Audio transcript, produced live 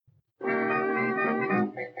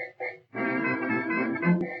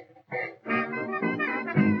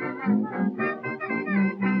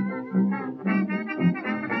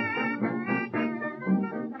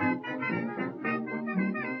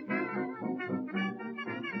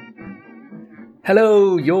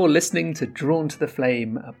Hello, you're listening to Drawn to the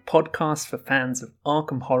Flame, a podcast for fans of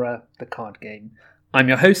Arkham Horror, the card game. I'm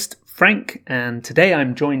your host, Frank, and today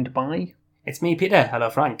I'm joined by... It's me, Peter. Hello,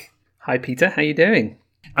 Frank. Hi, Peter. How you doing?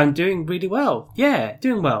 I'm doing really well. Yeah,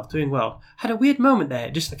 doing well. Had a weird moment there,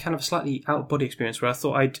 just a kind of slightly out-of-body experience where I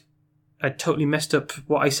thought I'd totally messed up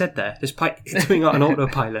what I said there, despite doing it on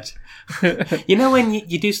autopilot. You know when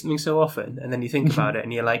you do something so often, and then you think about it,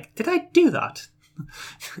 and you're like, did I do that?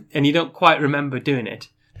 And you don't quite remember doing it.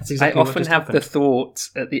 That's exactly I often have the thought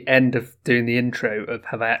at the end of doing the intro of,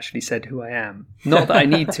 have I actually said who I am? Not that I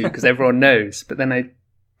need to, because everyone knows, but then I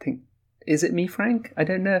think, is it me, Frank? I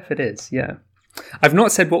don't know if it is, yeah. I've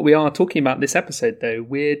not said what we are talking about this episode, though.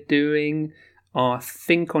 We're doing our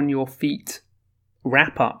Think on Your Feet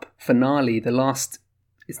wrap-up finale, the last...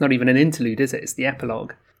 It's not even an interlude, is it? It's the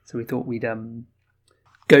epilogue. So we thought we'd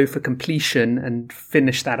go for completion and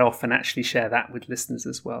finish that off and actually share that with listeners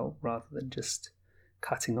as well, rather than just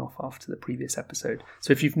cutting off after the previous episode.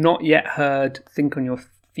 So if you've not yet heard Think on Your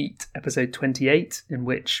Feet, episode 28, in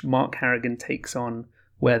which Mark Harrigan takes on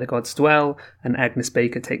Where the Gods Dwell and Agnes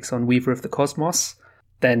Baker takes on Weaver of the Cosmos,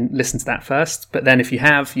 then listen to that first. But then if you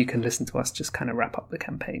have, you can listen to us just kind of wrap up the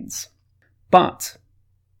campaigns. But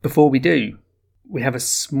before we do, we have a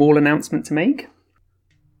small announcement to make.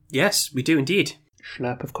 Yes, we do indeed.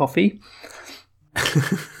 Schlurp of coffee.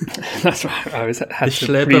 That's right. The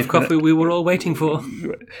schlurp of coffee we were all waiting for.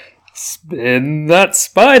 Spin that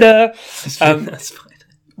spider.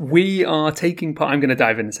 We are taking part. I'm going to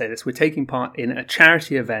dive in and say this. We're taking part in a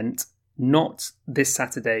charity event, not this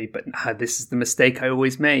Saturday, but this is the mistake I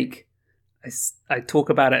always make. I talk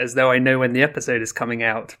about it as though I know when the episode is coming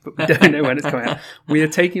out, but we don't know when it's coming out. We are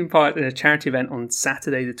taking part in a charity event on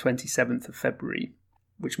Saturday, the 27th of February,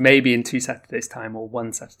 which may be in 2 Saturdays' time or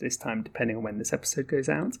 1 Saturday's time, depending on when this episode goes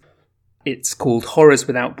out. It's called Horrors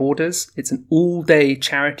Without Borders. It's an all-day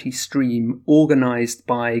charity stream organised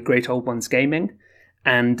by Great Old Ones Gaming.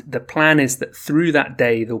 And the plan is that through that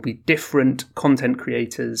day, there'll be different content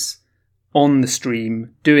creators on the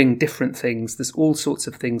stream doing different things. There's all sorts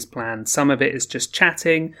of things planned. Some of it is just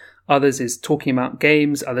chatting. Others is talking about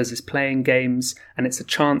games. Others is playing games. And it's a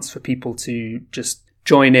chance for people to just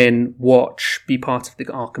join in, watch, be part of the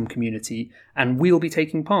Arkham community. And we'll be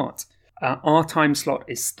taking part. Our time slot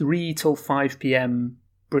is 3 till 5 p.m.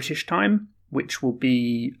 British time, which will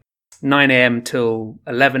be 9 a.m. till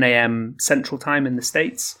 11 a.m. Central Time in the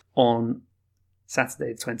States on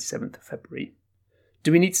Saturday, the 27th of February.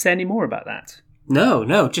 Do we need to say any more about that?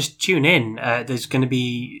 No, just tune in. There's going to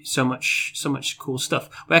be so much cool stuff.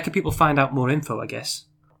 Where can people find out more info, I guess?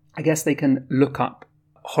 I guess they can look up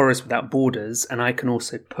Horrors Without Borders, and I can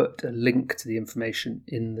also put a link to the information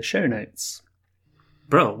in the show notes.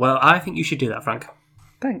 Bro, well, I think you should do that, Frank.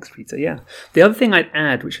 Thanks, Peter, yeah. The other thing I'd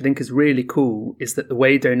add, which I think is really cool, is that the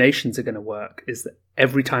way donations are going to work is that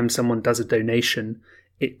every time someone does a donation,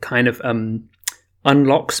 it kind of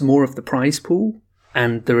unlocks more of the prize pool,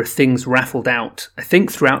 and there are things raffled out, I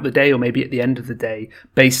think throughout the day or maybe at the end of the day,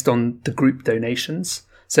 based on the group donations.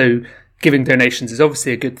 So giving donations is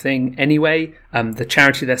obviously a good thing anyway. The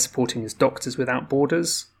charity they're supporting is Doctors Without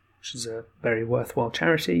Borders, which is a very worthwhile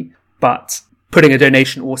charity, but putting a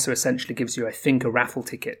donation also essentially gives you, I think, a raffle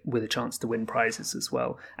ticket with a chance to win prizes as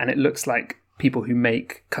well. And it looks like people who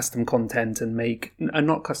make custom content and make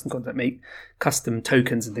custom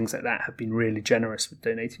tokens and things like that have been really generous with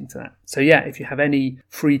donating to that. So yeah, if you have any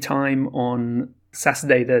free time on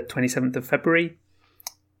Saturday, the 27th of February,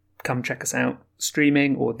 come check us out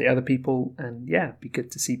streaming, or the other people. And yeah, it'd be good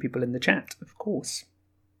to see people in the chat, of course.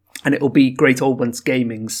 And it'll be Great Old Ones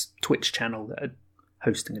Gaming's Twitch channel that are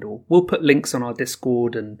hosting it all. We'll put links on our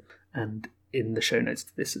Discord and in the show notes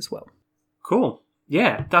to this as well. Cool.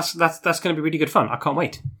 Yeah, that's going to be really good fun. I can't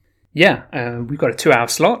wait. Yeah, we've got a 2-hour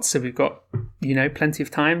slot, so we've got, plenty of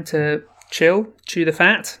time to chill, chew the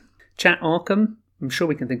fat, chat Arkham. I'm sure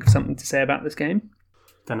we can think of something to say about this game.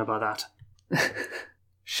 Don't know about that.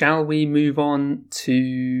 Shall we move on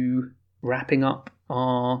to wrapping up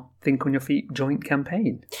our Think on Your Feet joint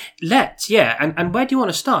campaign? Let's, yeah. And where do you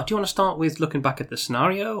want to start? Do you want to start with looking back at the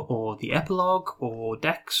scenario, or the epilogue, or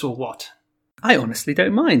decks, or what? I honestly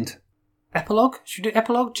don't mind. Epilogue? Should we do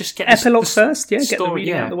epilogue? Just get epilogue first, yeah. Story, get the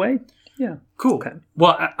reading out of the way. Yeah. Cool. Okay.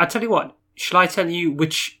 Well, I tell you what. Shall I tell you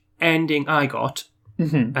which ending I got?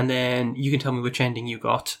 Mm-hmm. And then you can tell me which ending you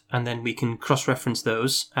got, and then we can cross-reference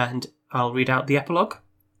those, and I'll read out the epilogue.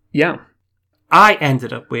 Yeah. I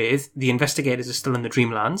ended up with the investigators are still in the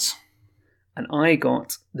Dreamlands. And I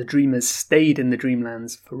got the Dreamers stayed in the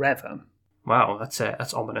Dreamlands forever. Wow,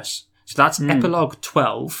 that's ominous. So that's epilogue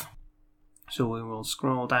 12. So we will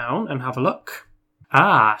scroll down and have a look.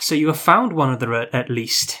 Ah, so you have found one other at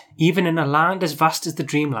least. Even in a land as vast as the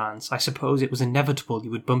Dreamlands, I suppose it was inevitable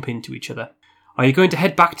you would bump into each other. Are you going to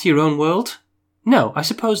head back to your own world? No, I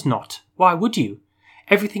suppose not. Why would you?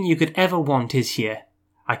 Everything you could ever want is here.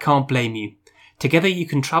 I can't blame you. Together you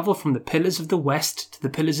can travel from the Pillars of the West to the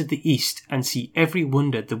Pillars of the East and see every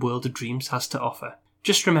wonder the World of Dreams has to offer.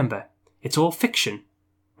 Just remember, it's all fiction,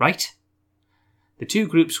 right? The two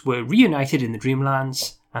groups were reunited in the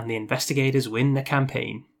Dreamlands, and the investigators win the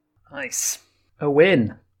campaign. Nice. A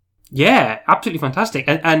win. Yeah, absolutely fantastic.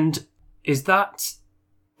 And is that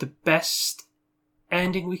the best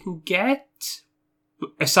ending we can get?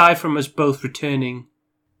 Aside from us both returning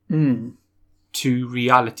to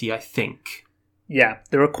reality, I think. Yeah,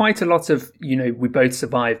 there are quite a lot of, we both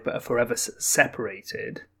survive but are forever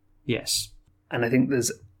separated. Yes. And I think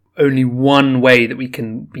there's only one way that we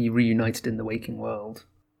can be reunited in the waking world.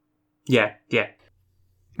 Yeah.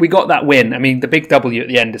 We got that win. I mean, the big W at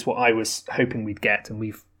the end is what I was hoping we'd get, and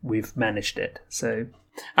we've managed it. So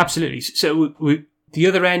absolutely. So the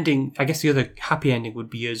other ending, I guess the other happy ending would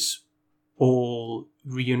be us all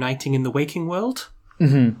reuniting in the waking world.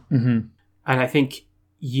 Mm-hmm. Mm-hmm. And I think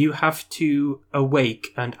you have to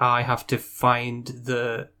awake, and I have to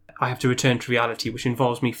return to reality, which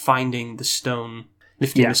involves me finding the stone,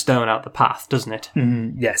 lifting the stone out the path, doesn't it?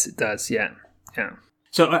 Mm-hmm. Yes, it does. Yeah.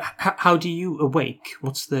 So, how do you awake?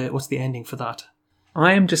 What's the ending for that?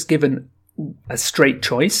 I am just given a straight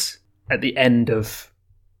choice at the end of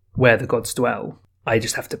Where the Gods Dwell. I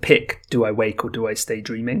just have to pick: do I wake or do I stay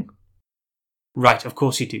dreaming? Right, of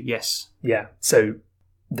course you do. Yes. Yeah. So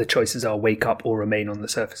the choices are wake up or remain on the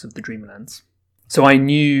surface of the Dreamlands. So I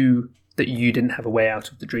knew that you didn't have a way out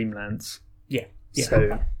of the Dreamlands. Yeah.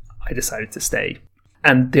 So I decided to stay.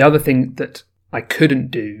 And the other thing that I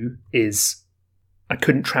couldn't do is I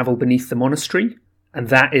couldn't travel beneath the monastery. And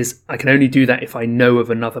that is, I can only do that if I know of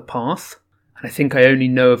another path. And I think I only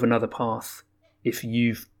know of another path if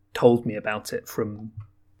you've told me about it from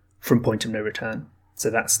Point of No Return. So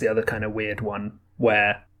that's the other kind of weird one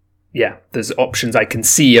where, there's options I can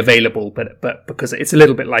see available, but because it's a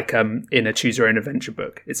little bit like in a Choose Your Own Adventure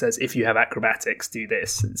book. It says, if you have acrobatics, do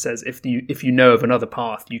this. It says, if you know of another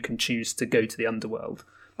path, you can choose to go to the underworld.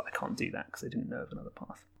 But I can't do that because I didn't know of another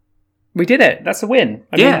path. We did it. That's a win.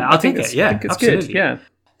 I'll take it. Yeah, I think it's absolutely good. Yeah.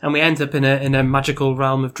 And we end up in a magical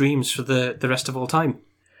realm of dreams for the rest of all time.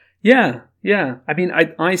 Yeah. I mean,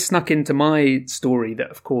 I snuck into my story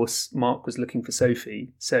that, of course, Mark was looking for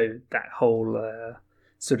Sophie. So that whole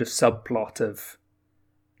sort of subplot of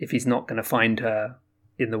if he's not going to find her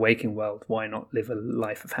in the waking world, why not live a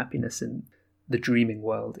life of happiness in the dreaming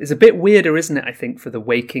world is a bit weirder, isn't it, I think, for the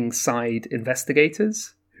waking side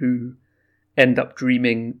investigators who end up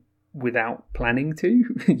dreaming without planning to.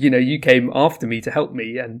 You came after me to help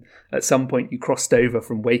me, and at some point you crossed over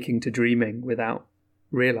from waking to dreaming without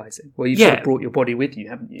realising. Well, you sort of brought your body with you,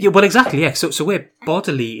 haven't you? Yeah, well, exactly, yeah. So we're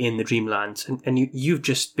bodily in the Dreamlands, and you've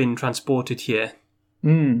just been transported here.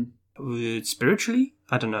 Spiritually?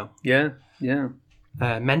 I don't know. Yeah.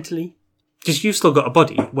 Mentally? Because you've still got a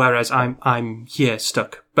body, whereas I'm here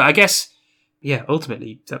stuck. But I guess,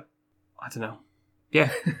 ultimately, I don't know. Yeah,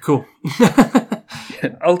 cool.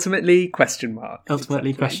 Ultimately, question mark.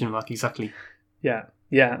 Ultimately, question mark, exactly.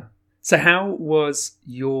 Yeah. So how was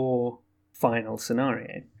your final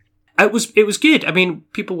scenario? It was good. I mean,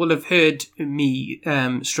 people will have heard me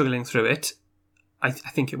struggling through it. I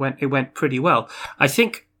think it went pretty well. I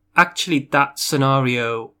think actually that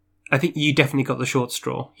scenario, I think you definitely got the short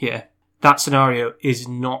straw here. That scenario is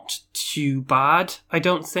not too bad, I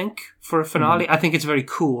don't think, for a finale. I think it's very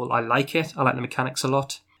cool. I like it. I like the mechanics a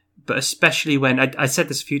lot. But especially when, I said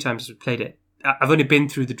this a few times as we played it, I've only been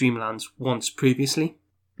through the Dreamlands once previously.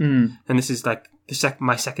 And this is like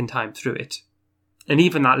my second time through it. And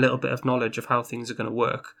even that little bit of knowledge of how things are going to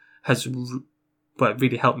work has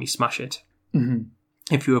really helped me smash it. Mm-hmm.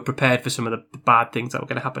 If you were prepared for some of the bad things that were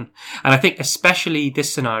going to happen. And I think especially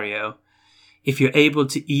this scenario, if you're able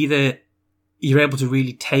to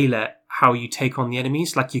really tailor how you take on the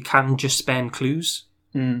enemies, like you can just spend clues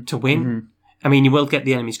to win. Mm-hmm. I mean, you will get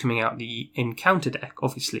the enemies coming out the encounter deck,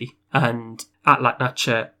 obviously. And Atlak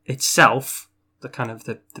Nacha itself, the kind of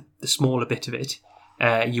the smaller bit of it,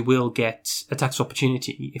 you will get attacks of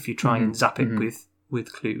opportunity if you try and zap it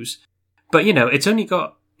with clues. But, it's only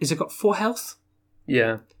got 4 health?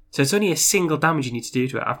 Yeah. So it's only a single damage you need to do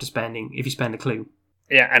to it if you spend a clue.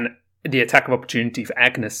 Yeah, and the attack of opportunity for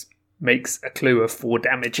Agnes makes a clue a 4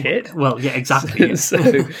 damage hit. Well, yeah, exactly. So,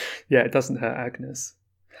 it doesn't hurt Agnes.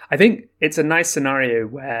 I think it's a nice scenario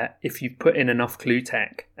where if you put in enough clue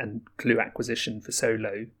tech and clue acquisition for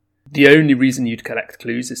solo, the only reason you'd collect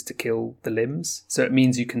clues is to kill the limbs. So it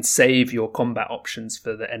means you can save your combat options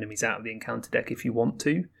for the enemies out of the encounter deck if you want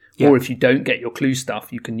to. Yeah. Or if you don't get your clue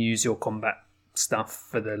stuff, you can use your combat stuff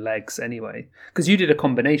for the legs anyway. Because you did a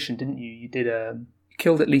combination, didn't you? You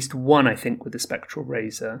killed at least one, I think, with the Spectral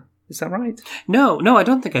Razor. Is that right? No, I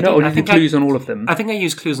don't think I did. No, or did you clues on all of them? I think I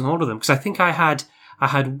used clues on all of them, because I think I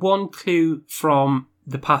had one clue from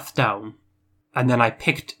the path down, and then I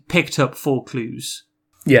picked up 4 clues.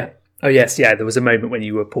 Yeah. Oh, yes, yeah. There was a moment when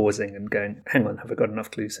you were pausing and going, hang on, have I got enough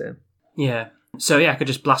clues here? Yeah. So, yeah, I could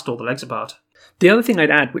just blast all the legs apart. The other thing I'd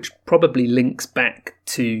add, which probably links back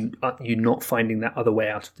to you not finding that other way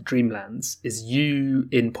out of the Dreamlands, is you,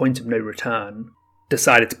 in Point of No Return,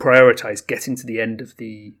 decided to prioritise getting to the end of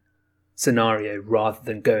the scenario rather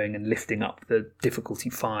than going and lifting up the difficulty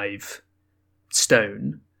 5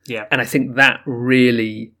 stone. Yeah. And I think that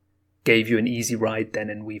really gave you an easy ride then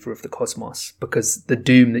in Weaver of the Cosmos, because the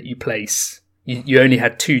doom that you place, you only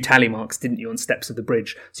had 2 tally marks, didn't you, on steps of the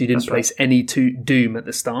bridge, so you didn't place any doom at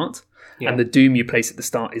the start. Yeah. And the doom you place at the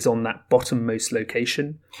start is on that bottommost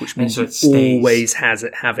location, which means you always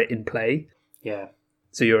have it in play. Yeah.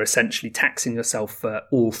 So you're essentially taxing yourself for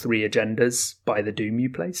all 3 agendas by the doom you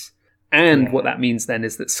place. And what that means then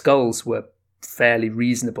is that skulls were fairly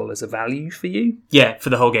reasonable as a value for you. Yeah, for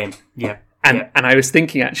the whole game. Yeah. And I was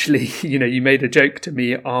thinking, actually, you made a joke to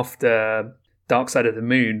me after Dark Side of the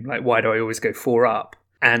Moon, like, why do I always go 4 up?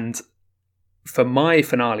 And for my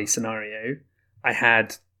finale scenario, I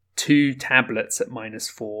had 2 tablets at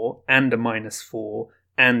 -4 and a -4,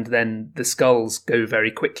 and then the skulls go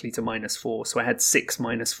very quickly to -4. So I had 6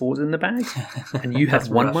 -4s in the bag, and you had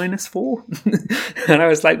 1 -4. And I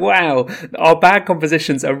was like, wow, our bag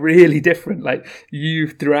compositions are really different. Like, you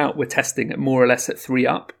throughout were testing it more or less at 3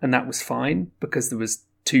 up, and that was fine because there was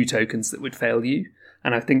 2 tokens that would fail you.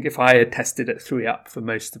 And I think if I had tested at 3 up for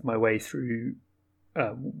most of my way through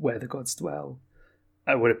Where the Gods Dwell,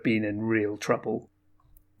 I would have been in real trouble.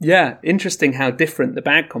 Yeah, interesting how different the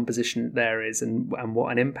bag composition there is and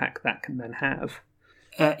what an impact that can then have.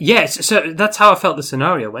 Yes, so that's how I felt the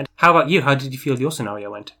scenario went. How about you? How did you feel your scenario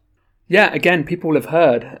went? Yeah, again, people have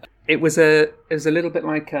heard. It was a little bit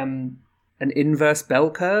like an inverse bell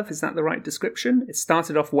curve. Is that the right description? It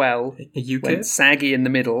started off well, went saggy in the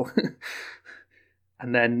middle,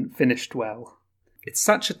 and then finished well. It's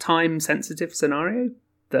such a time-sensitive scenario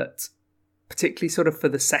that, particularly sort of for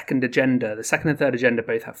the second agenda, the second and third agenda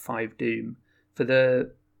both have 5 doom. For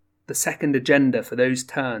the second agenda, for those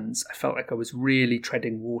turns, I felt like I was really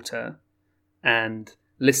treading water. And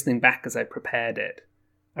listening back as I prepared it,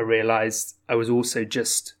 I realised I was also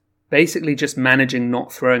basically just managing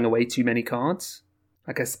not throwing away too many cards.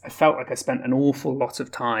 Like I felt like I spent an awful lot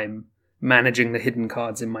of time managing the hidden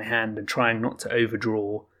cards in my hand and trying not to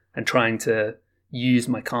overdraw and trying to use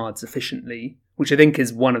my cards efficiently, which I think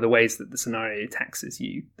is one of the ways that the scenario taxes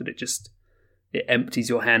you, that it empties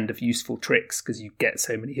your hand of useful tricks because you get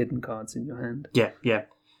so many hidden cards in your hand. Yeah.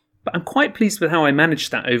 But I'm quite pleased with how I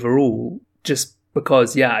managed that overall, just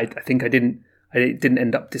because, I think I didn't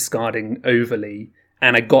end up discarding overly,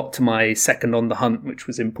 and I got to my second on the hunt, which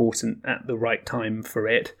was important at the right time for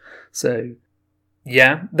it. So,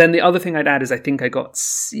 yeah. Then the other thing I'd add is I think I got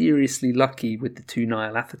seriously lucky with the 2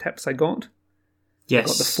 Nyarlathoteps I got. Yes. I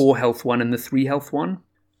got the 4 health one and the 3 health one.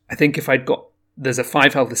 I think if there's a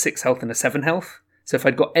 5 health, a 6 health, and a 7 health. So if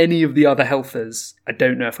I'd got any of the other healthers, I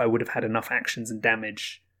don't know if I would have had enough actions and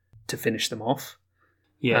damage to finish them off.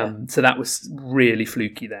 Yeah. So that was really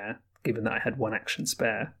fluky there, given that I had 1 action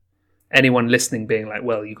spare. Anyone listening being like,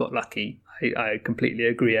 well, you got lucky. I completely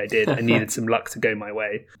agree I did. I needed some luck to go my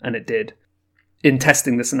way, and it did. In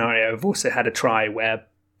testing the scenario, I've also had a try where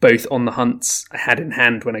both on the hunts I had in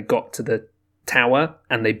hand when I got to the tower,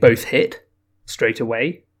 and they both hit straight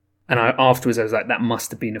away. And afterwards I was like, that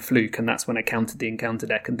must have been a fluke, and that's when I counted the encounter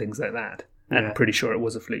deck and things like that. And I'm pretty sure it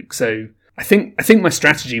was a fluke. So I think my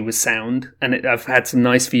strategy was sound, and I've had some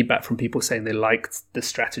nice feedback from people saying they liked the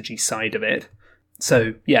strategy side of it.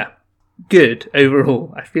 So yeah, good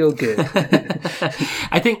overall. I feel good.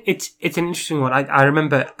 I think it's an interesting one. I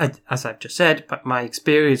remember, as I've just said, but my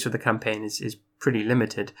experience with the campaign is pretty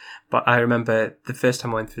limited. But I remember the first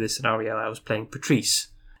time I went through this scenario, I was playing Patrice.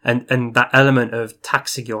 And that element of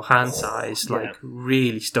taxing your hand size,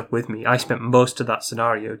 really stuck with me. I spent most of that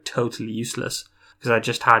scenario totally useless because I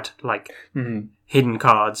just had, hidden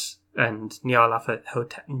cards and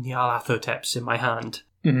Nyarlathoteps in my hand,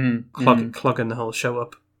 clogging the whole show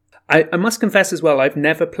up. I must confess as well, I've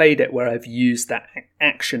never played it where I've used that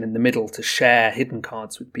action in the middle to share hidden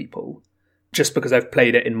cards with people, just because I've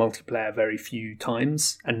played it in multiplayer very few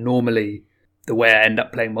times, and normally the way I end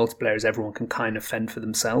up playing multiplayer is everyone can kind of fend for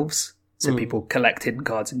themselves. So people collect hidden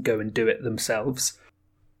cards and go and do it themselves.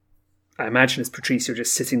 I imagine as Patrice, you're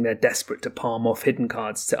just sitting there desperate to palm off hidden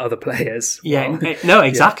cards to other players. Yeah, no,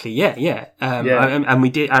 exactly. Yeah. And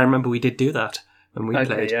we did. I remember we did do that when we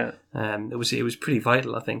played. Yeah. It was pretty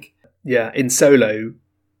vital, I think. Yeah, in solo,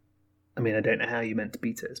 I mean, I don't know how you meant to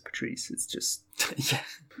beat it as Patrice. It's just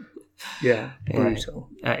brutal.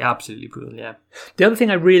 Absolutely brutal. Yeah. The other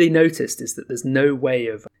thing I really noticed is that there's no way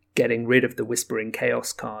of getting rid of the Whispering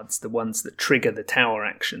Chaos cards, the ones that trigger the tower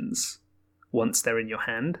actions once they're in your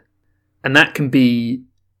hand. And that can be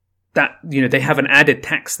that, they have an added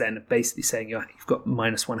tax then of basically saying you've got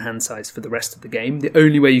 -1 hand size for the rest of the game. The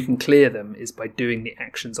only way you can clear them is by doing the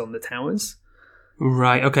actions on the towers.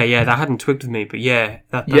 Right, okay, yeah, that hadn't twigged with me, but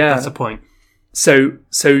that's a point. So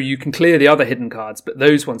you can clear the other hidden cards, but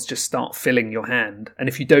those ones just start filling your hand. And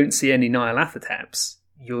if you don't see any Nyarlathotep's,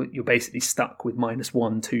 you're basically stuck with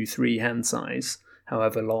 -1, 2, 3 hand size,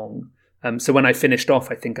 however long. So when I finished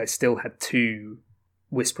off, I think I still had 2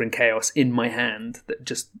 Whispering Chaos in my hand that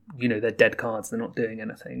just, they're dead cards, they're not doing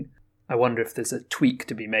anything. I wonder if there's a tweak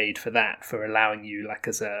to be made for that, for allowing you, like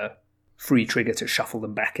as a free trigger, to shuffle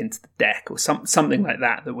them back into the deck or something like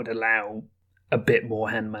that would allow a bit more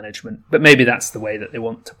hand management. But maybe that's the way that they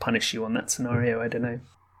want to punish you on that scenario, I don't know.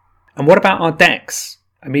 And what about our decks?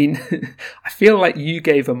 I mean, I feel like you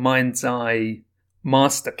gave a Mind's Eye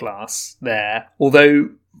masterclass there, although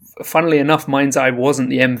funnily enough, Mind's Eye wasn't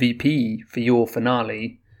the MVP for your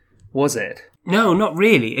finale, was it? No, not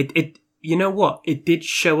really. It you know what? It did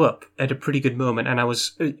show up at a pretty good moment, and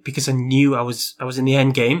because I knew I was in the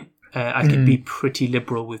end game. I could be pretty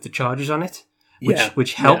liberal with the charges on it,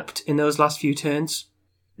 which helped in those last few turns.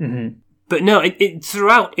 Mm-hmm. But no,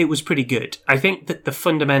 throughout it was pretty good. I think that the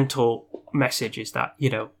fundamental message is that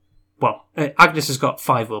Agnes has got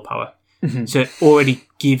 5 willpower, so it already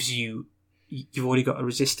gives you've already got a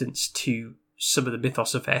resistance to some of the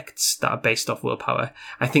mythos effects that are based off willpower.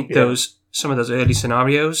 I think some of those early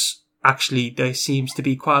scenarios, actually, there seems to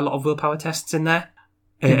be quite a lot of willpower tests in there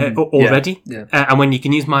already. Yeah. And when you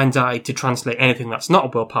can use Mind's Eye to translate anything that's not a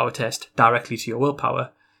willpower test directly to your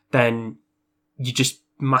willpower, then you're just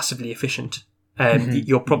massively efficient.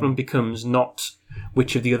 Your problem becomes not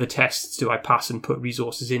which of the other tests do I pass and put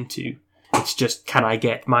resources into. It's just, can I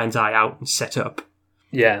get Mind's Eye out and set up?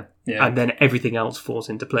 Yeah. And then everything else falls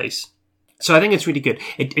into place. So I think it's really good.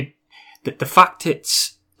 The fact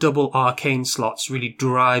it's double arcane slots really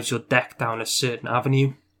drives your deck down a certain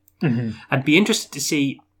avenue. Mm-hmm. I'd be interested to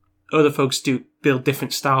see other folks build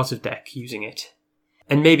different styles of deck using it.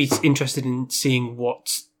 And maybe it's interested in seeing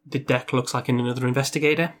what the deck looks like in another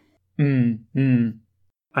investigator.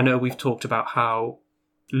 I know we've talked about how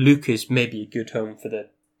Luke is maybe a good home for the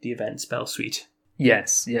event spell suite.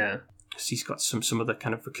 Yes, yeah. So he's got some other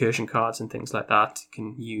kind of recursion cards and things like that. He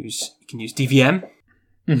can use DVM.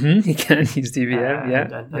 Mm-hmm. He can use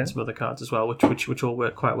DVM, and some other cards as well, which all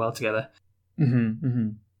work quite well together. Mm-hmm. Mm-hmm.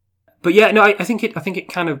 But yeah, no, I think it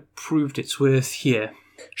kind of proved its worth here.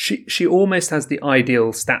 She almost has the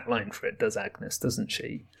ideal stat line for it, does Agnes, doesn't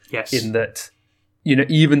she? Yes. In that,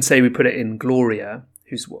 even say we put it in Gloria,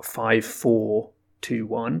 who's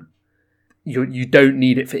 5/4/2/1. You don't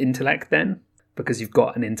need it for intellect then, because you've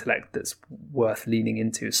got an intellect that's worth leaning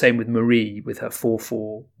into. Same with Marie with her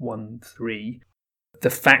 4/4/1/3. The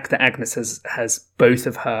fact that Agnes has both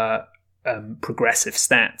of her progressive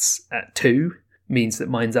stats at 2 means that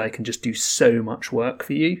Mind's Eye can just do so much work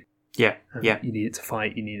for you. Yeah. You need it to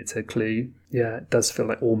fight, you need it to clue. Yeah, it does feel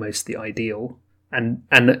like almost the ideal. And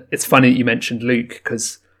it's funny that you mentioned Luke,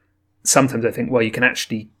 because sometimes I think, well, you can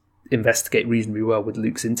actually investigate reasonably well with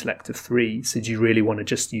Luke's intellect of 3. So do you really want to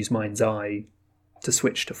just use Mind's Eye to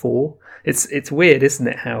switch to 4? It's weird, isn't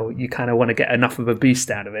it, how you kind of want to get enough of a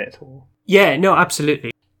boost out of it? Yeah, no,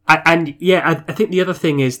 absolutely. I think the other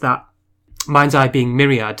thing is that Mind's Eye being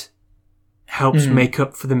Myriad helps make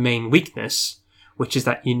up for the main weakness, which is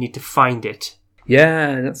that you need to find it.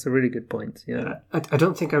 Yeah, that's a really good point. Yeah, I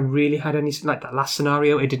don't think I really had anything like that last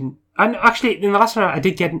scenario. It didn't. And actually, in the last scenario, I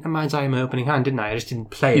did get a Mind's Eye in my opening hand, didn't I? I just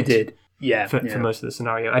didn't play it. You did, yeah. For most of the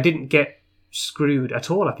scenario, I didn't get screwed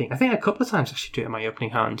at all. I think a couple of times I should do it in my opening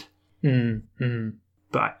hand.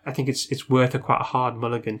 But I think it's worth quite a hard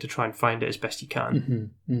mulligan to try and find it as best you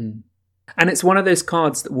can. And it's one of those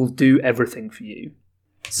cards that will do everything for you.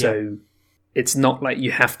 So it's not like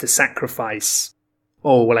you have to sacrifice,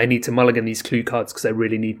 I need to mulligan these clue cards because I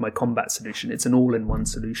really need my combat solution. It's an all-in-one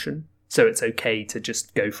solution. So it's okay to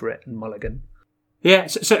just go for it and mulligan. Yeah,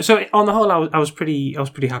 so on the whole, I was pretty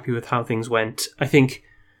happy with how things went. I think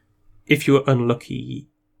if you were unlucky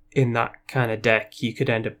in that kind of deck, you could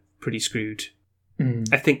end up pretty screwed.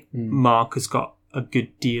 I think Mark has got a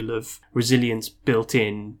good deal of resilience built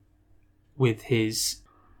in with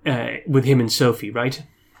with him and Sophie, right?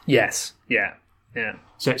 Yes. Yeah. Yeah.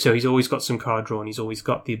 So he's always got some card draw, and he's always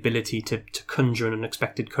got the ability to conjure an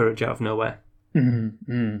unexpected courage out of nowhere.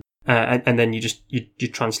 Mm-hmm. And then you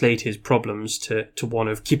translate his problems to one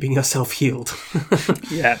of keeping yourself healed.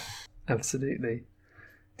 Yeah, absolutely.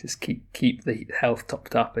 Just keep the health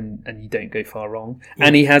topped up, and you don't go far wrong. Yeah.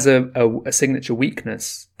 And he has a signature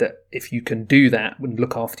weakness that if you can do that and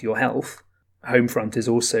look after your health, Homefront is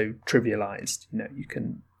also trivialized.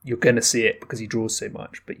 You're going to see it because he draws so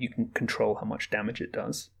much, but you can control how much damage it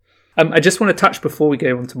does. I just want to touch before we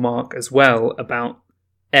go on to Mark as well about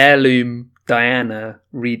Heirloom, Diana,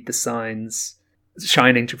 Read the Signs,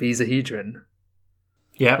 Shining Trapezohedron.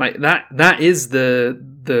 Yeah, like that is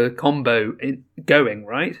the combo going,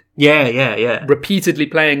 right? Yeah. Repeatedly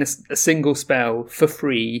playing a single spell for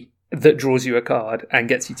free that draws you a card and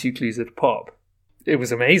gets you 2 clues at a pop. It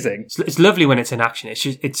was amazing. It's lovely when it's in action. It's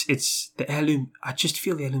just it's the Heirloom. I just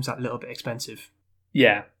feel the Heirloom's that little bit expensive.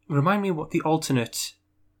 Yeah. Remind me what the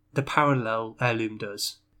parallel Heirloom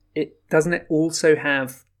does. Doesn't it also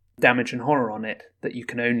have damage and horror on it that you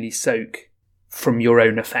can only soak from your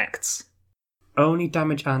own effects? Only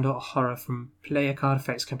damage and or horror from player card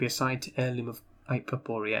effects can be assigned to Heirloom of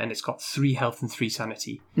Hyperborea, and it's got 3 health and 3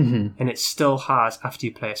 sanity. Mm-hmm. And it still has, after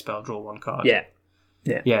you play a spell, draw 1 card. Yeah.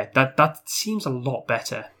 That seems a lot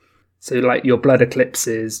better. So like your Blood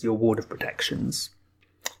Eclipses, your Ward of Protections,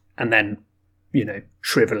 and then,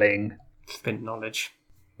 Shriveling. Forbidden Knowledge.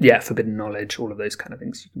 Yeah, Forbidden Knowledge, all of those kind of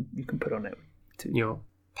things you can put on it too. Your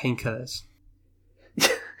Painkillers.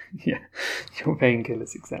 Yeah, your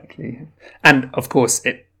Painkillers, exactly. And of course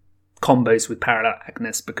it combos with Parallel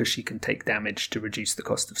Agnes because she can take damage to reduce the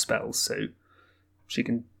cost of spells, so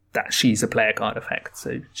she's a player card effect,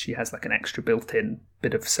 so she has like an extra built-in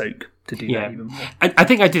bit of soak to do that even more. I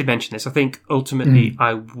think I did mention this. I think ultimately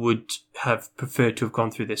I would have preferred to have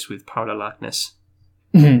gone through this with Parallel Agnes.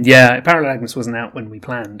 Yeah, Parallel Agnes wasn't out when we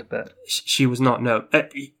planned, but she was not. No,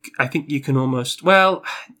 I think you can almost. Well,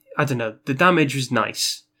 I don't know. The damage was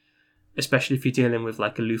nice, especially if you're dealing with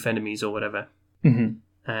like aloof enemies or whatever.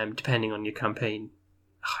 Mm-hmm. Depending on your campaign,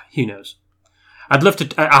 who knows? I'd love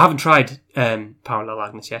to. I haven't tried Parallel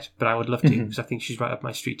Agnes yet, but I would love to because I think she's right up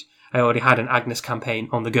my street. I already had an Agnes campaign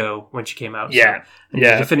on the go when she came out. Yeah,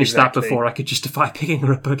 to finish that before I could justify picking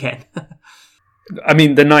her up again. I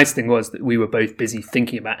mean, the nice thing was that we were both busy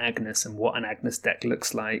thinking about Agnes and what an Agnes deck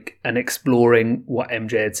looks like and exploring what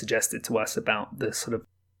MJ had suggested to us about the sort of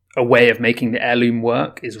a way of making the Heirloom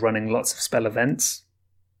work is running lots of spell events,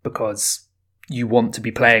 because you want to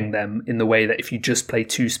be playing them in the way that if you just play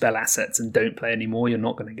 2 spell assets and don't play any more, you're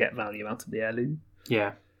not going to get value out of the Heirloom.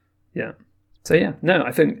 Yeah. So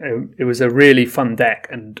I think it was a really fun deck,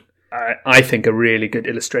 and I think a really good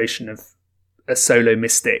illustration of a solo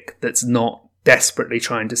mystic that's not desperately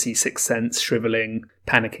trying to see Sixth Sense, shriveling,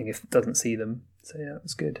 panicking if it doesn't see them. So it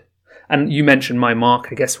was good. And you mentioned my Mark.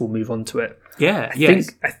 I guess we'll move on to it. Yeah,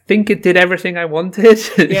 I think it did everything I wanted.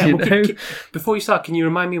 Yeah. Before you start, can you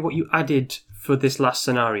remind me what you added for this last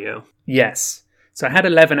scenario? Yes. So I had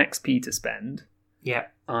 11 XP to spend. Yeah.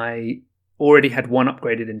 I already had 1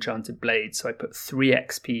 upgraded Enchanted Blade, so I put 3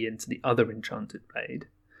 XP into the other Enchanted Blade.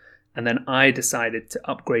 And then I decided to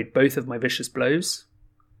upgrade both of my Vicious Blows.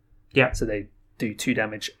 Yeah. So they do 2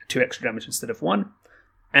 extra damage instead of 1.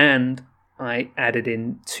 And I added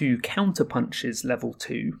in 2 Counter Punches level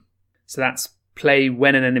 2. So that's play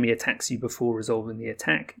when an enemy attacks you before resolving the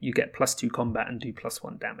attack. You get +2 combat and do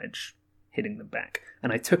 +1 damage, hitting them back.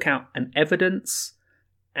 And I took out an Evidence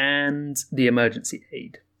and the Emergency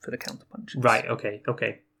Aid for the Counter Punches. Right,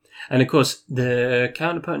 okay. And of course, the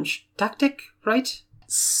Counter Punch tactic, right?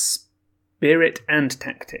 Spirit and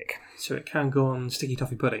Tactic. So it can go on Sticky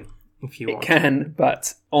Toffee Pudding. If you want. It can,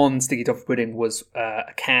 but on Sticky Toffee Pudding was a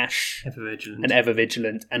Cash, an Ever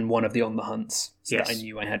Vigilant, and one of the On the Hunts. So yes. that I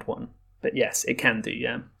knew I had one. But yes, it can do,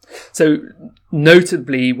 yeah. So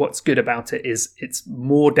notably, what's good about it is it's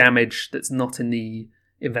more damage that's not in the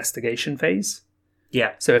investigation phase.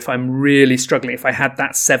 Yeah. So if I'm really struggling, if I had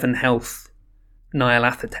that 7 health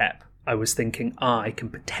Nyarlathotep, I was thinking, I can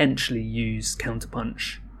potentially use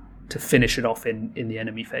Counterpunch to finish it off in the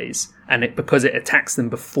enemy phase. And because it attacks them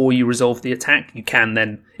before you resolve the attack, you can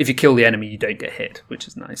then, if you kill the enemy, you don't get hit, which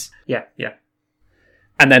is nice. Yeah.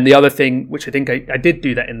 And then the other thing, which I think I did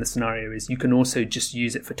do that in the scenario, is you can also just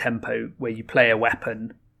use it for tempo, where you play a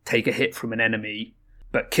weapon, take a hit from an enemy,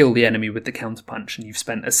 but kill the enemy with the counterpunch, and you've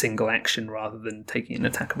spent a single action rather than taking an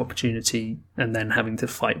attack of opportunity and then having to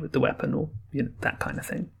fight with the weapon or that kind of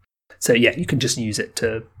thing. So yeah, you can just use it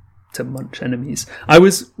to to munch enemies. I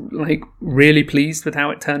was like really pleased with how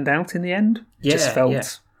it turned out in the end. Just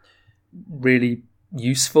felt really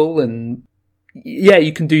useful, and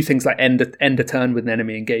you can do things like end a turn with an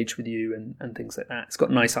enemy engaged with you and things like that. It's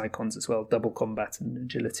got nice icons as well, double combat and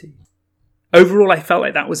agility. Overall, I felt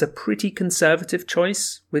like that was a pretty conservative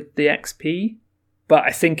choice with the XP, but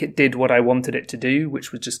I think it did what I wanted it to do,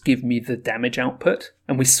 which was just give me the damage output.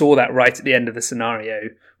 And we saw that right at the end of the scenario,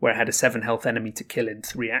 where I had a 7 health enemy to kill in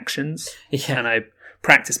 3 actions. Yeah. And I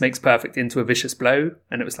practice makes perfect into a vicious blow.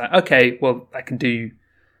 And it was like, okay, well, I can do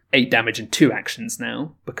 8 damage in 2 actions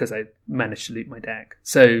now because I managed to loot my deck.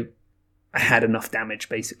 So I had enough damage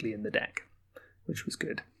basically in the deck, which was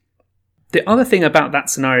good. The other thing about that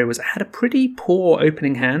scenario was I had a pretty poor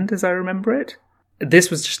opening hand, as I remember it. This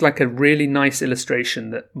was just like a really nice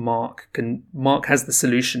illustration that Mark has the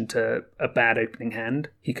solution to a bad opening hand.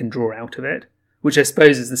 He can draw out of it, which I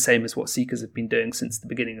suppose is the same as what Seekers have been doing since the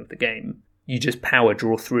beginning of the game. You just power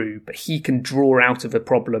draw through, but he can draw out of a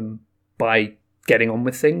problem by getting on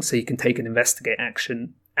with things. So he can take an investigate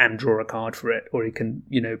action and draw a card for it, or he can,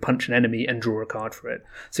 punch an enemy and draw a card for it.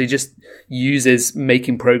 So he just uses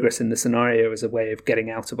making progress in the scenario as a way of getting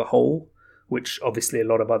out of a hole, which obviously a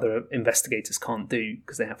lot of other investigators can't do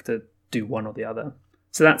because they have to do one or the other.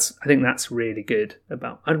 So I think that's really good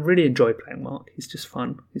I really enjoy playing Mark. He's just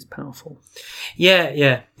fun. He's powerful.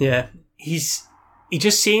 Yeah. He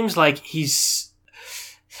just seems like he's...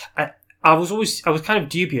 I was kind of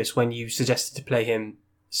dubious when you suggested to play him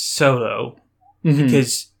solo,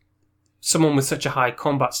 because someone with such a high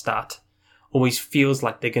combat stat always feels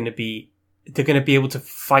like they're going to be able to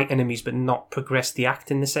fight enemies but not progress the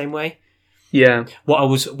act in the same way. Yeah. What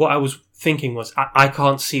I was thinking was I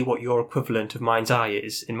can't see what your equivalent of Mind's Eye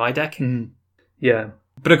is in my deck. Yeah.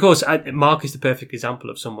 But of course, Mark is the perfect example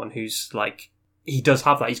of someone who's like, he does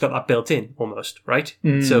have that. He's got that built in almost, right?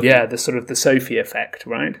 So yeah, the sort of the Sophie effect,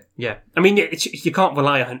 right? Yeah. I mean, you can't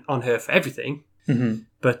rely on her for everything,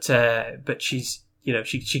 but she's,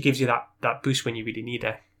 she gives you that boost when you really need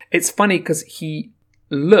her. It's funny because he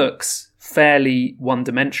looks fairly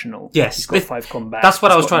one-dimensional. Yes. He's got 5 combat. That's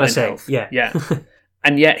what I was trying to say. Health. Yeah. Yeah.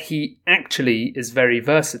 And yet he actually is very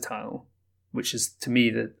versatile, which is to me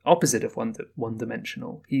the opposite of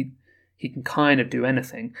one-dimensional. He can kind of do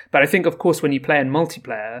anything. But I think, of course, when you play in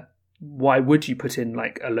multiplayer, why would you put in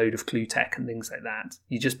like a load of clue tech and things like that?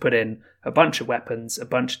 You just put in a bunch of weapons, a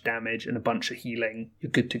bunch of damage, and a bunch of healing.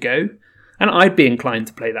 You're good to go. And I'd be inclined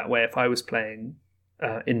to play that way if I was playing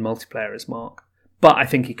in multiplayer as Mark. But I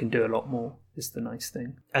think he can do a lot more, is the nice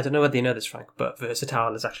thing. I don't know whether you know this, Frank, but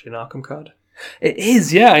Versatile is actually an Arkham card. It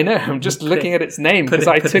is, yeah, I know. I'm just looking at its name because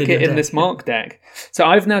I took it in this Mark deck. So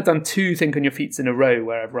I've now done 2 Think on Your Feets in a row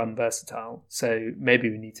where I've run Versatile. So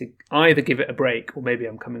maybe we need to either give it a break or maybe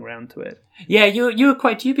I'm coming around to it. Yeah, you were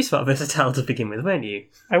quite dubious about Versatile to begin with, weren't you?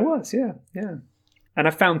 I was, yeah. And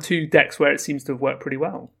I found 2 decks where it seems to have worked pretty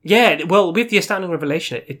well. Yeah, well, with the Astounding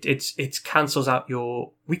Revelation, it cancels out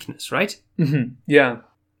your weakness, right? Mm-hmm. Yeah.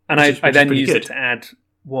 And I then used it to add,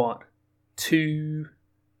 2...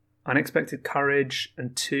 Unexpected Courage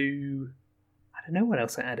and 2... I don't know what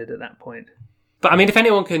else I added at that point. But I mean, if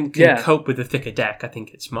anyone can cope with the thicker deck, I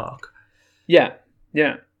think it's Mark. Yeah.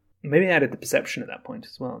 Maybe I added the Perception at that point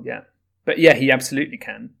as well, yeah. But yeah, he absolutely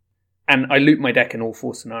can. And I loot my deck in all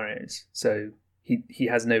 4 scenarios, so he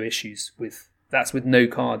has no issues with... That's with no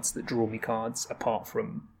cards that draw me cards apart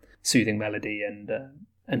from Soothing Melody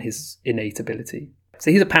and his innate ability. So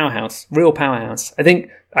he's a powerhouse, real powerhouse. I think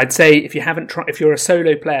I'd say if you're a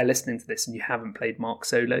solo player listening to this and you haven't played Mark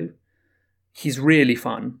solo, he's really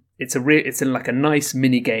fun. It's like a nice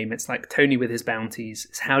mini game. It's like Tony with his bounties.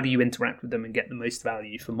 It's how do you interact with them and get the most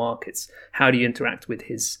value for Mark? It's how do you interact with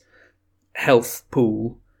his health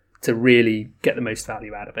pool to really get the most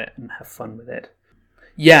value out of it and have fun with it.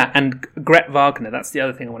 Yeah, and Gret Wagner, that's the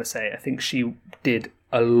other thing I want to say. I think she did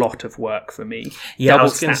a lot of work for me. Yeah, I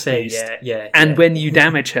was going to say, yeah. And when you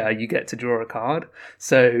damage her, you get to draw a card.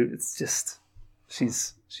 So it's just,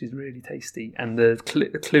 she's really tasty. And the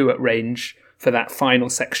clue at range for that final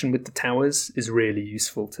section with the towers is really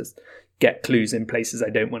useful to get clues in places I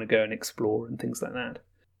don't want to go and explore and things like that.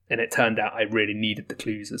 And it turned out I really needed the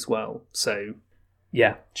clues as well. So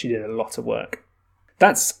yeah, she did a lot of work.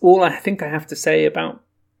 That's all I think I have to say about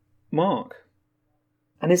Mark.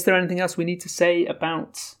 And is there anything else we need to say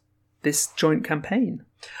about this joint campaign?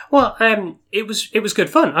 Well, it was good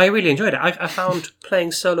fun. I really enjoyed it. I found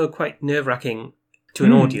playing solo quite nerve-wracking to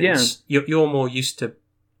an audience. Yeah. You're more used to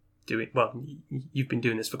doing... Well, you've been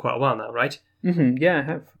doing this for quite a while now, right? Mm-hmm. Yeah, I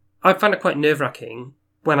have. I found it quite nerve-wracking.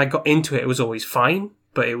 When I got into it, it was always fine,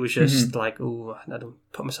 but it was just like, oh, I don't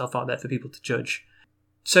put myself out there for people to judge.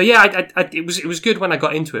 So yeah, it was good when I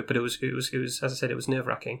got into it, but it was as I said, it was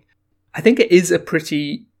nerve-wracking. I think it is a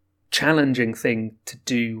pretty challenging thing to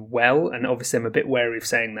do well, and obviously I'm a bit wary of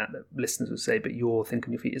saying that listeners will say, but your Think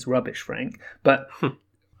on Your Feet is rubbish, Frank. But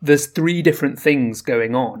there's 3 different things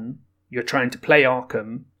going on. You're trying to play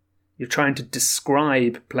Arkham, you're trying to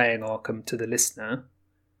describe playing Arkham to the listener,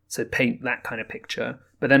 so paint that kind of picture.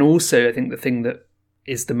 But then also I think the thing that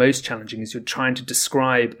is the most challenging is you're trying to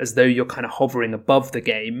describe, as though you're kind of hovering above the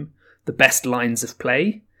game, the best lines of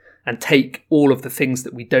play, and take all of the things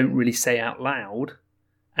that we don't really say out loud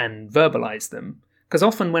and verbalize them. Because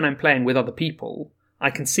often when I'm playing with other people, I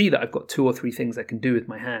can see that I've got 2 or 3 things I can do with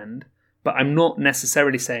my hand, but I'm not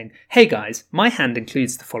necessarily saying, hey guys, my hand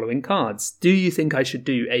includes the following cards. Do you think I should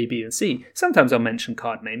do A, B, and C? Sometimes I'll mention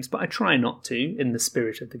card names, but I try not to in the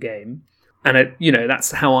spirit of the game. And,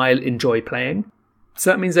 that's how I enjoy playing. So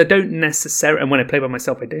that means I don't necessarily, and when I play by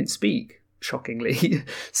myself, I don't speak, shockingly.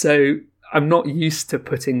 So I'm not used to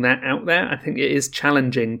putting that out there. I think it is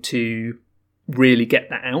challenging to really get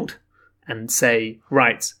that out and say,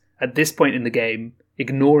 right, at this point in the game,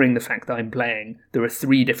 ignoring the fact that I'm playing, there are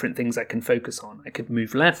 3 different things I can focus on. I could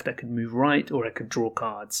move left, I could move right, or I could draw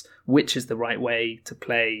cards. Which is the right way to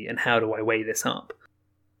play, and how do I weigh this up?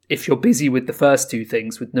 If you're busy with the first 2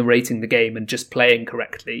 things, with narrating the game and just playing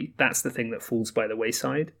correctly, that's the thing that falls by the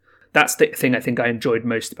wayside. That's the thing I think I enjoyed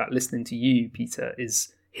most about listening to you, Peter,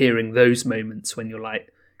 is hearing those moments when you're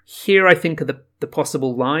like, here I think are the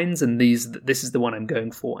possible lines, and this is the one I'm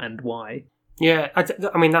going for, and why. Yeah,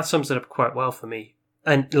 I mean, that sums it up quite well for me.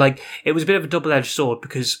 And, it was a bit of a double-edged sword,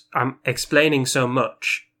 because I'm explaining so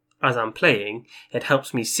much as I'm playing, it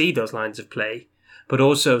helps me see those lines of play, but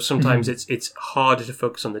also sometimes it's harder to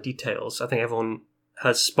focus on the details. I think everyone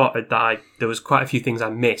has spotted that there was quite a few things I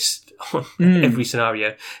missed on every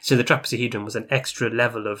scenario. So the trapezohedron was an extra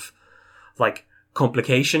level of,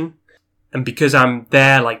 complication. And because I'm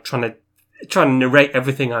there, trying to narrate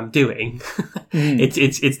everything I'm doing,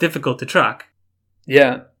 it's difficult to track.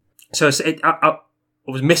 Yeah. So I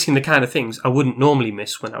was missing the kind of things I wouldn't normally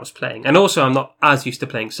miss when I was playing. And also I'm not as used to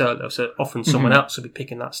playing solo, so often someone else will be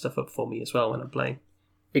picking that stuff up for me as well when I'm playing.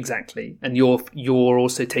 Exactly. And you're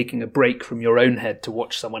also taking a break from your own head to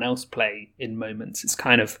watch someone else play in moments. It's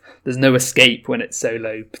kind of, there's no escape when it's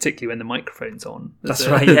solo, particularly when the microphone's on. That's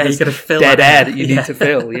right, yeah, you got to fill dead air that you need to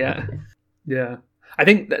fill, yeah. Yeah. I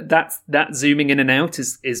think that zooming in and out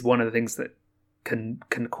is one of the things that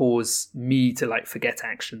can cause me to forget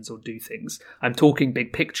actions or do things. I'm talking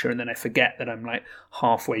big picture and then I forget that I'm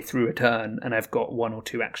halfway through a turn and I've got 1 or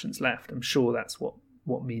 2 actions left. I'm sure that's what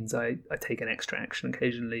means I take an extra action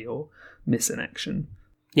occasionally or miss an action.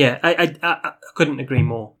 Yeah, I couldn't agree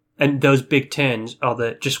more. And those big turns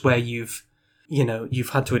are just where you've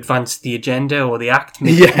had to advance the agenda or the act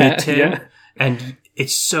mid-turn, and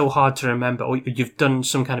it's so hard to remember. Or you've done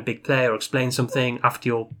some kind of big play or explained something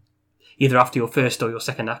either after your first or your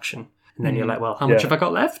second action, and then you're like, well, how much have I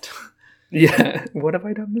got left? Yeah, what have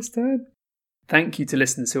I done this turn? Thank you to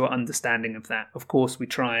listeners who are understanding of that. Of course, we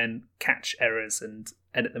try and catch errors and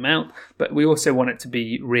edit them out, but we also want it to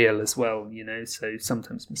be real as well, so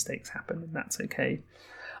sometimes mistakes happen and that's okay.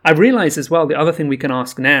 I realise as well, the other thing we can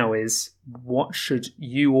ask now is, what should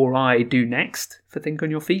you or I do next for Think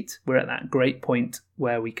on Your Feet? We're at that great point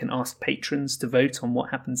where we can ask patrons to vote on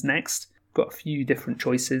what happens next. We've got a few different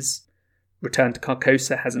choices. Return to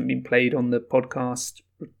Carcosa hasn't been played on the podcast.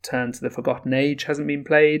 Return to the Forgotten Age hasn't been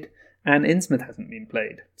played. And Innsmouth hasn't been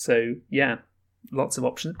played. So, yeah, lots of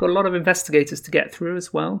options. Got a lot of investigators to get through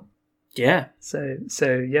as well. Yeah. So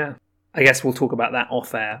yeah. I guess we'll talk about that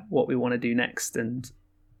off air, what we want to do next and,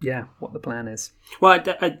 yeah, what the plan is. Well,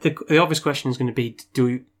 the obvious question is going to be,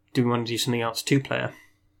 do we want to do something else 2-player?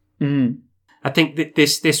 I think that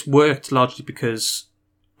this worked largely because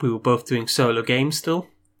we were both doing solo games still.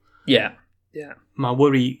 Yeah. Yeah. My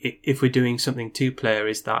worry, if we're doing something 2-player,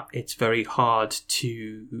 is that it's very hard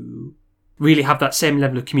to really have that same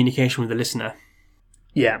level of communication with the listener.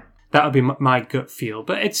 Yeah. That would be my gut feel.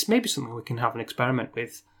 But it's maybe something we can have an experiment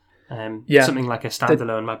with. Something like a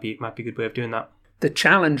standalone might be a good way of doing that. The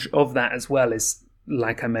challenge of that as well is,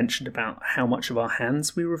 like I mentioned, about how much of our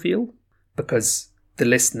hands we reveal, because the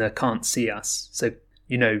listener can't see us. So,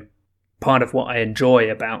 part of what I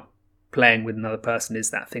enjoy about playing with another person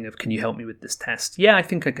is that thing of, can you help me with this test? Yeah, I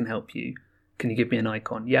think I can help you. Can you give me an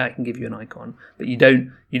icon? Yeah, I can give you an icon. But you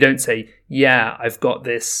don't say, yeah, I've got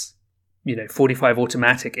this 45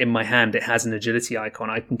 automatic in my hand, it has an agility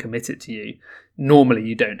icon, I can commit it to you. Normally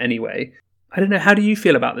you don't anyway. I don't know, how do you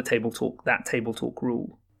feel about that table talk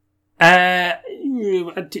rule?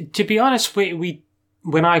 To be honest, we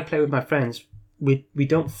when I play with my friends, we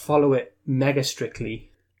don't follow it mega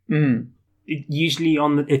strictly. Usually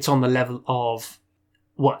it's on the level of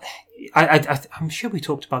what I'm sure we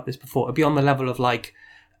talked about this before. It'd be on the level of like,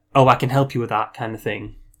 oh, I can help you with that kind of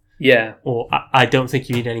thing. Yeah. Or I don't think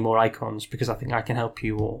you need any more icons because I think I can help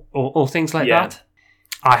you, or things like Yeah. that.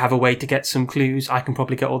 I have a way to get some clues. I can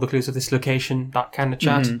probably get all the clues of this location. That kind of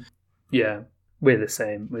chat. Yeah. We're the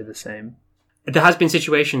same. There has been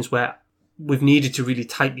situations where we've needed to really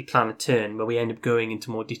tightly plan a turn where we end up going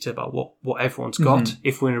into more detail about what everyone's got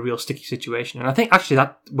if we're in a real sticky situation. And I think actually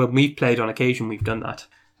that when we've played on occasion, we've done that.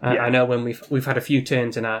 I know when we've had a few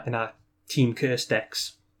turns in our team curse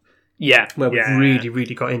decks. Yeah. Where we've really,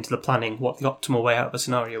 really got into the planning, what the optimal way out of a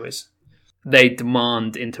scenario is. They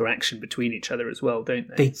demand interaction between each other as well, don't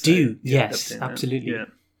they? They do, yes, absolutely. Yeah.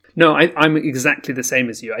 No, I'm exactly the same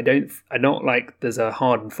as you. I'm not like there's a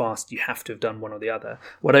hard and fast, you have to have done one or the other.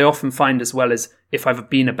 What I often find as well is if I've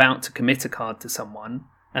been about to commit a card to someone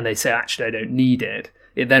and they say, actually, I don't need it,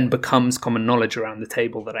 it then becomes common knowledge around the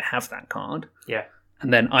table that I have that card. Yeah.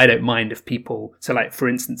 And then I don't mind if people... So, like, for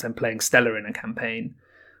instance, I'm playing Stella in a campaign.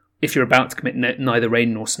 If you're about to commit neither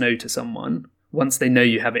rain nor snow to someone, once they know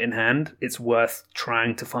you have it in hand, it's worth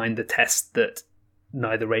trying to find the test that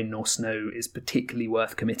neither rain nor snow is particularly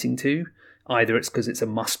worth committing to. Either it's because it's a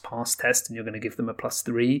must-pass test and you're going to give them a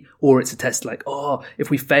 +3, or it's a test like, oh, if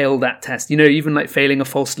we fail that test, even like failing a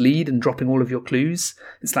false lead and dropping all of your clues,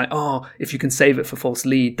 it's like, oh, if you can save it for false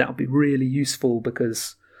lead, that would be really useful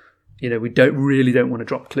because, we don't want to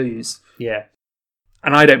drop clues. Yeah.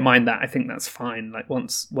 And I don't mind that. I think that's fine. Like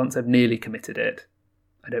once I've nearly committed it,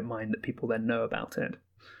 I don't mind that people then know about it.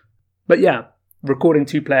 But yeah, recording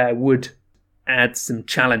 2-player would add some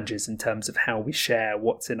challenges in terms of how we share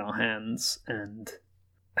what's in our hands. And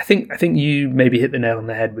I think you maybe hit the nail on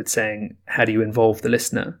the head with saying, how do you involve the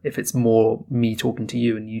listener? If it's more me talking to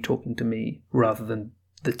you and you talking to me, rather than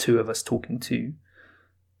the two of us talking to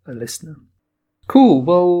a listener. Cool.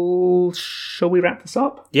 Well, shall we wrap this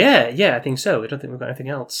up? Yeah, I think so. I don't think we've got anything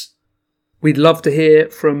else. We'd love to hear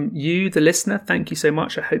from you, the listener. Thank you so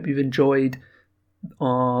much. I hope you've enjoyed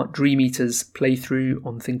our Dream Eaters playthrough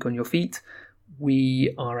on Think on Your Feet.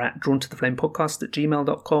 We are at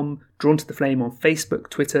drawntotheflamepodcast@gmail.com, Drawn to the Flame on Facebook,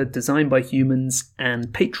 Twitter, Designed by Humans, and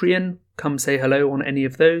Patreon. Come say hello on any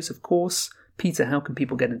of those, of course. Peter, how can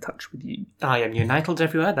people get in touch with you? I am Unitled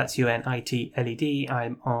everywhere. That's UNITLED.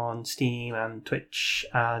 I'm on Steam and Twitch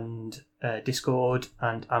and Discord,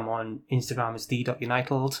 and I'm on Instagram as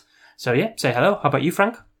the.unitled. So yeah, say hello. How about you,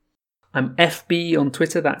 Frank? I'm FB on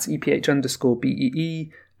Twitter. That's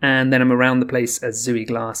EPH_BEE. And then I'm around the place as Zooey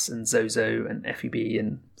Glass and Zozo and FEB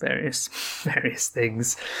and various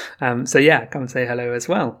things. So yeah, come and say hello as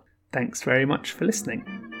well. Thanks very much for listening.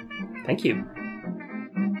 Thank you.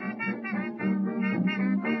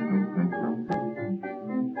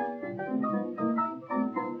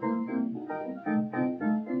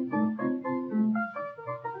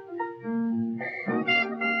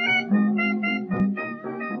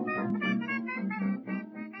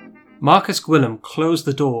 Marcus Gwillem closed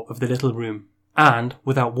the door of the little room and,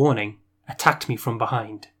 without warning, attacked me from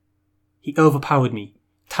behind. He overpowered me,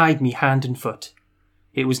 tied me hand and foot.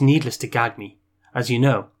 It was needless to gag me. As you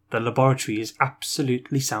know, the laboratory is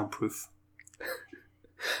absolutely soundproof.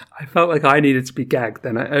 I felt like I needed to be gagged,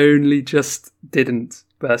 and I only just didn't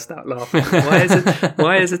burst out laughing.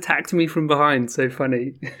 Why is attacked me from behind so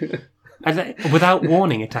funny? Without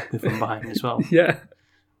warning, attacked me from behind as well. Yeah.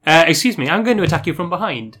 Excuse me, I'm going to attack you from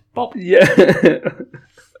behind. Bob. Yeah.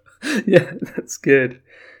 Yeah, that's good.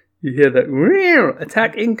 You hear that,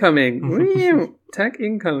 attack incoming, attack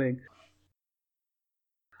incoming.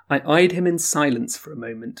 I eyed him in silence for a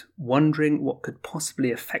moment, wondering what could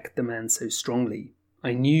possibly affect the man so strongly.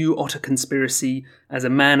 I knew Otter Conspiracy as a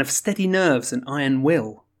man of steady nerves and iron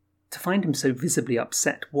will. To find him so visibly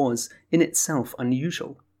upset was, in itself,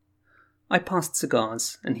 unusual. I passed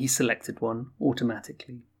cigars, and he selected one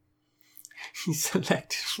automatically. He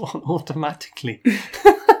selected one automatically.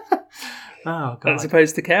 Oh, God. As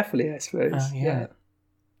opposed to carefully, I suppose. Yeah.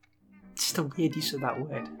 Just a weird use of that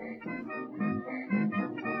word.